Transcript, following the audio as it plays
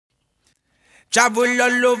Travel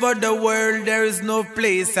all over the world, there is no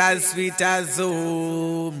place as sweet as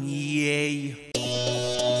home, yeah.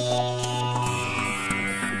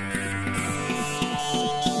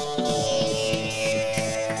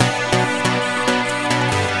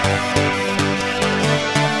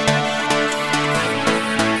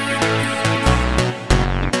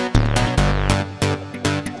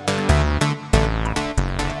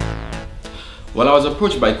 Well, I was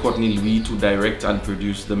approached by Courtney Louis to direct and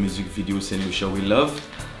produce the music video St. Lucia We Love.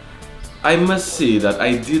 I must say that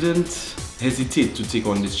I didn't hesitate to take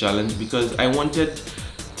on this challenge because I wanted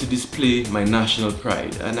to display my national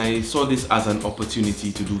pride, and I saw this as an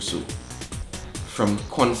opportunity to do so. From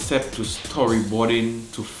concept to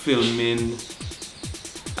storyboarding to filming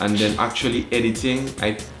and then actually editing,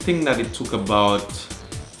 I think that it took about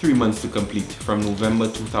 3 months to complete, from November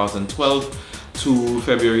 2012 to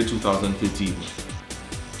February 2013.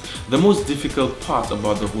 The most difficult part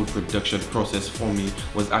about the whole production process for me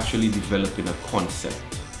was actually developing a concept.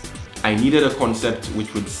 I needed a concept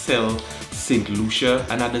which would sell St. Lucia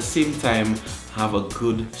and at the same time have a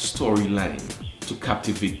good storyline to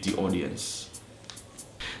captivate the audience.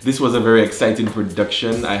 This was a very exciting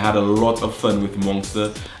production. I had a lot of fun with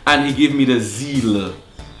Monster, and he gave me the zeal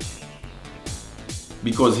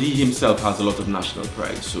because he himself has a lot of national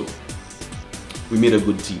pride, so we made a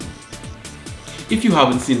good team. If you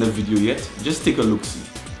haven't seen the video yet, just take a look-see.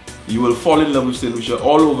 You will fall in love with St. Lucia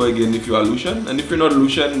all over again if you are Lucian, and if you're not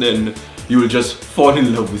Lucian, then you will just fall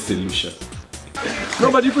in love with St. Lucia.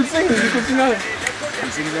 No, but you could sing, you could sing out. You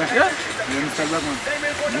sing that? Yeah. You understand that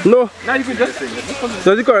one? No. Now you could just sing it. That's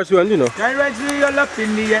the chorus you want, you know.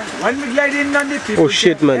 Oh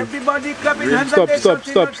shit, man.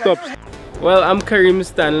 Stop. Well, I'm Karim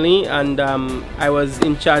Stanley, and I was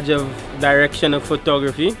in charge of direction of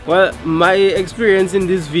photography. Well, my experience in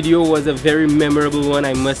this video was a very memorable one,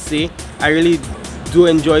 I must say. I really do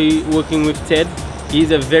enjoy working with Ted. He's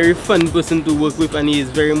a very fun person to work with, and he is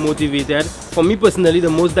very motivated. For me personally, the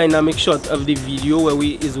most dynamic shot of the video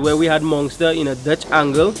is where we had Monster in a Dutch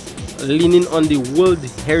angle, leaning on the World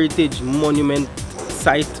Heritage Monument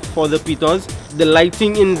site for the Peters. The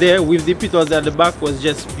lighting in there with the Peters at the back was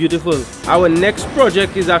just beautiful. Our next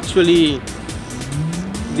project is actually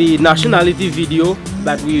the nationality video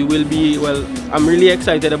that we will be, well, I'm really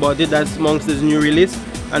excited about it. That's Monster's new release,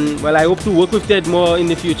 and well, I hope to work with Ted more in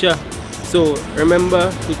the future. So remember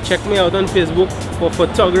to check me out on Facebook for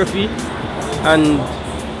photography and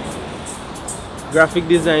graphic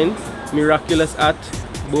design, miraculous art.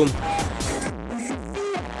 Boom.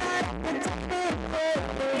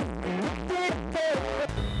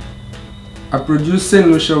 I produced St.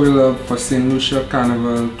 Lucia We Love for St. Lucia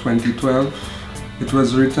Carnival 2012. It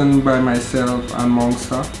was written by myself and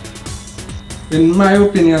Monster. In my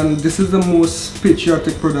opinion, this is the most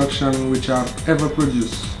patriotic production which I've ever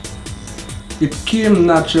produced. It came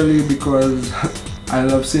naturally because I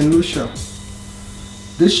love St. Lucia.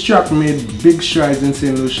 This track made big strides in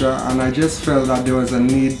St. Lucia, and I just felt that there was a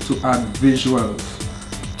need to add visuals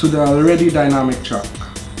to the already dynamic track.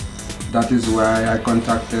 That is why I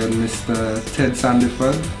contacted Mr. Ted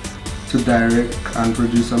Sandiford to direct and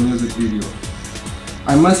produce a music video.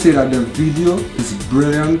 I must say that the video is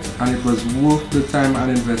brilliant, and it was worth the time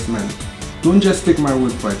and investment. Don't just take my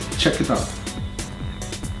word for it, check it out.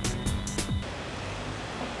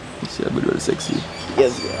 You see, I'm really sexy.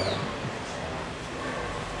 Yes, yeah.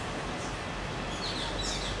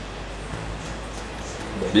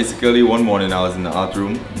 Basically, one morning I was in the art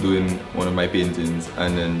room doing one of my paintings,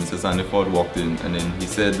 and then Mr. Sandiford walked in, and then he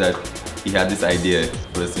said that he had this idea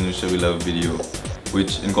for the St. Lucia We Love video,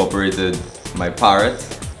 which incorporated my parrot,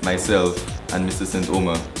 myself, and Mr. St.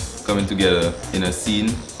 Omer coming together in a scene,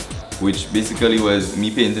 which basically was me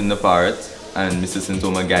painting the parrot and Mr. St.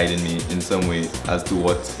 Omer guiding me in some way as to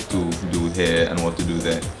what to do here and what to do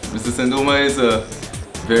there. Mr. St. Omer is a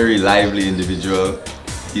very lively individual.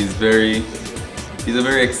 He's a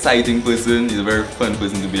very exciting person. He's a very fun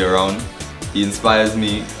person to be around. He inspires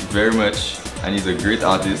me very much, and he's a great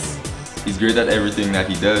artist. He's great at everything that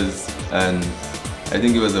he does, and I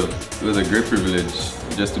think it was a great privilege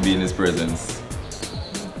just to be in his presence.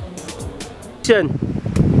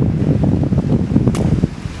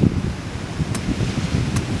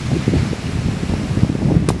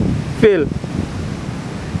 Phil.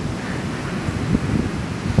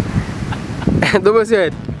 Double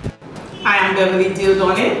said. I am Beverly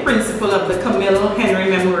Dildoni, principal of the Camille Henry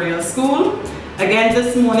Memorial School. Again,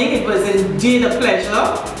 this morning it was indeed a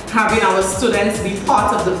pleasure having our students be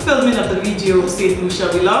part of the filming of the video St. Lucia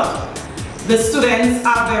We Love. The students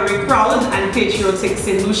are very proud and patriotic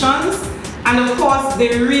St. Lucians, and of course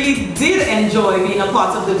they really did enjoy being a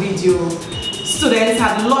part of the video. Students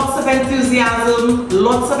had lots of enthusiasm,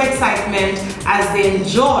 lots of excitement as they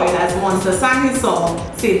enjoyed, as Monster sang his song,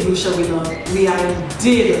 St. Lucia We Love. We are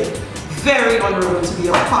indeed very honorable to be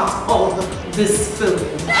a part of this film.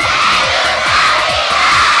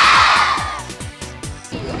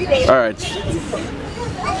 Alright,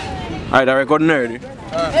 I record nerdy.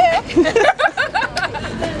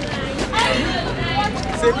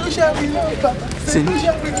 St. Lucia we love, Papa. St.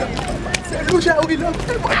 Lucia we love, Papa. St. Lucia we love,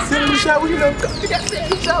 Papa. St. Lucia we love, Papa. St.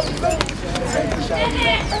 Lucia we love.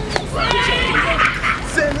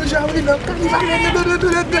 St. Lucia we love, Papa. St.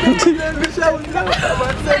 Lucia we love, Papa.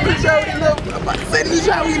 St. Lucia we love, Papa. St.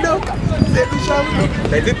 Lucia we love, Papa. St. Lucia we love.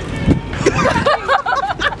 That's it.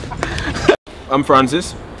 I'm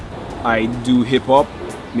Francis. I do hip hop,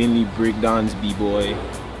 mainly breakdance, b-boy,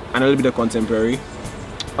 and a little bit of contemporary.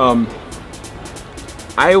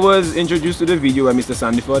 I was introduced to the video by Mr.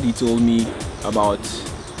 Sandiford. He told me about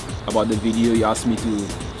the video. He asked me to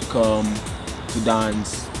come, to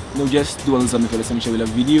dance, you know, just do a little something for the St. Lucia We Love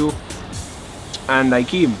video. And I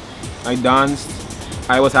came, I danced.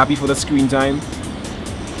 I was happy for the screen time,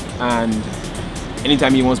 and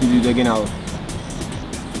anytime he wants me to do it again, I'll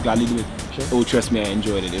gladly do it. Sure. Oh, trust me, I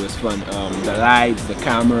enjoyed it. It was fun. The lights, the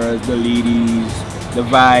cameras, the ladies, the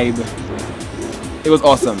vibe. It was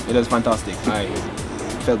awesome. It was fantastic. I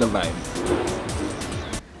felt the vibe.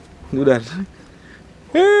 Do that.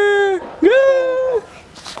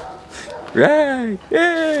 Right.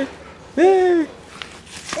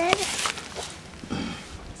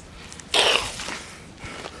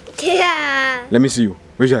 Yeah. Let me see you.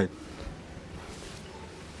 Which side?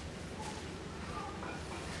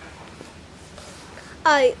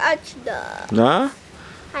 I actually know. Nah?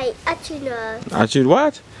 I actually know. Actually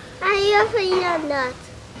what? I actually know.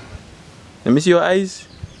 Let me see your eyes.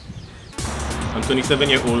 I'm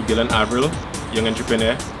 27-year-old Gillen Avril, young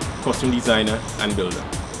entrepreneur, costume designer and builder.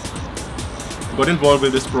 Got involved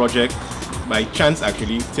with this project by chance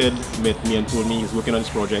actually. Ted met me and told me he's working on this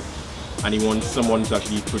project and he wants someone to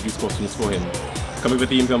actually produce costumes for him. Coming with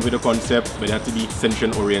the team, come with a concept, but it had to be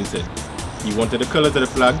Centurion oriented. He wanted the colors of the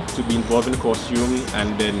flag to be involved in the costume,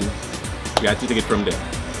 and then we had to take it from there.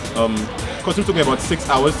 Costume took me about 6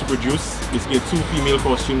 hours to produce. Basically 2 female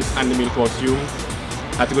costumes and the male costume.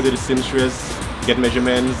 Had to go to the seamstress, get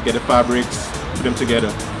measurements, get the fabrics, put them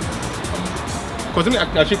together. Costume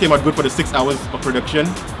actually came out good for the 6 hours of production.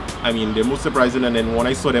 I mean, they're most surprising, and then when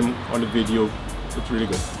I saw them on the video, it's really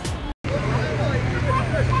good.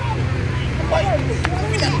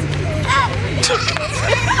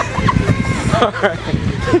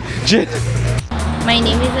 My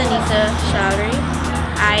name is Anissa Showry.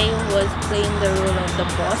 I was playing the role of the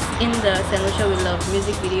boss in the St. Lucia We Love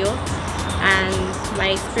music video, and my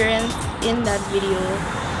experience in that video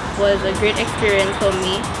was a great experience for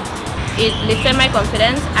me. It lifted my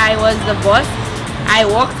confidence. I was the boss. I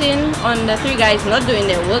walked in on the 3 guys not doing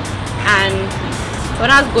their work, and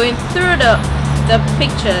when I was going through the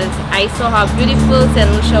pictures, I saw how beautiful St.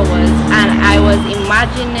 Lucia was, and I was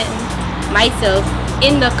imagining myself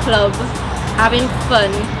in the club having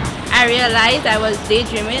fun. I realized I was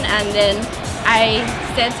daydreaming, and then I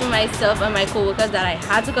said to myself and my co-workers that I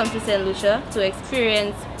had to come to St. Lucia to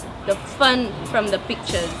experience the fun from the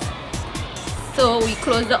pictures. So we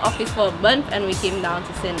closed the office for a month and we came down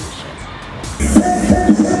to St. Lucia.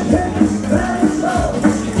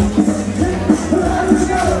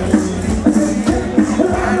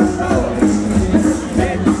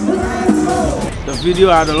 The video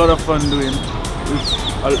I had a lot of fun doing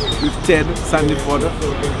with Ted, Sandiford,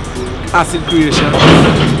 Acid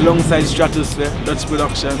Kreationz, alongside Stratosphere, Dutch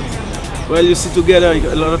Productions. Well, you see together,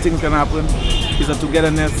 a lot of things can happen. It's a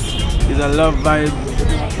togetherness, it's a love vibe,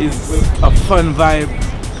 it's a fun vibe.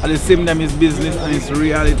 At the same time, it's business and it's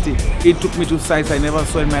reality. It took me to sites I never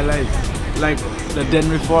saw in my life, like the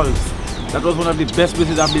Denry Falls. That was one of the best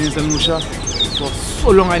places I've been in St. Lucia. For so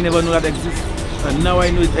long I never knew that exists, and now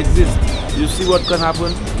I know it exists. You see what can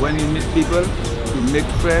happen when you meet people, you make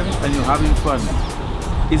friends and you're having fun.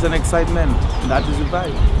 It's an excitement, and that is the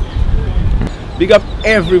vibe. Big up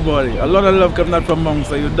everybody. A lot of love coming out from Monks,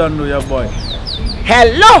 so you don't know your boy.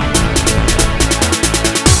 Hello!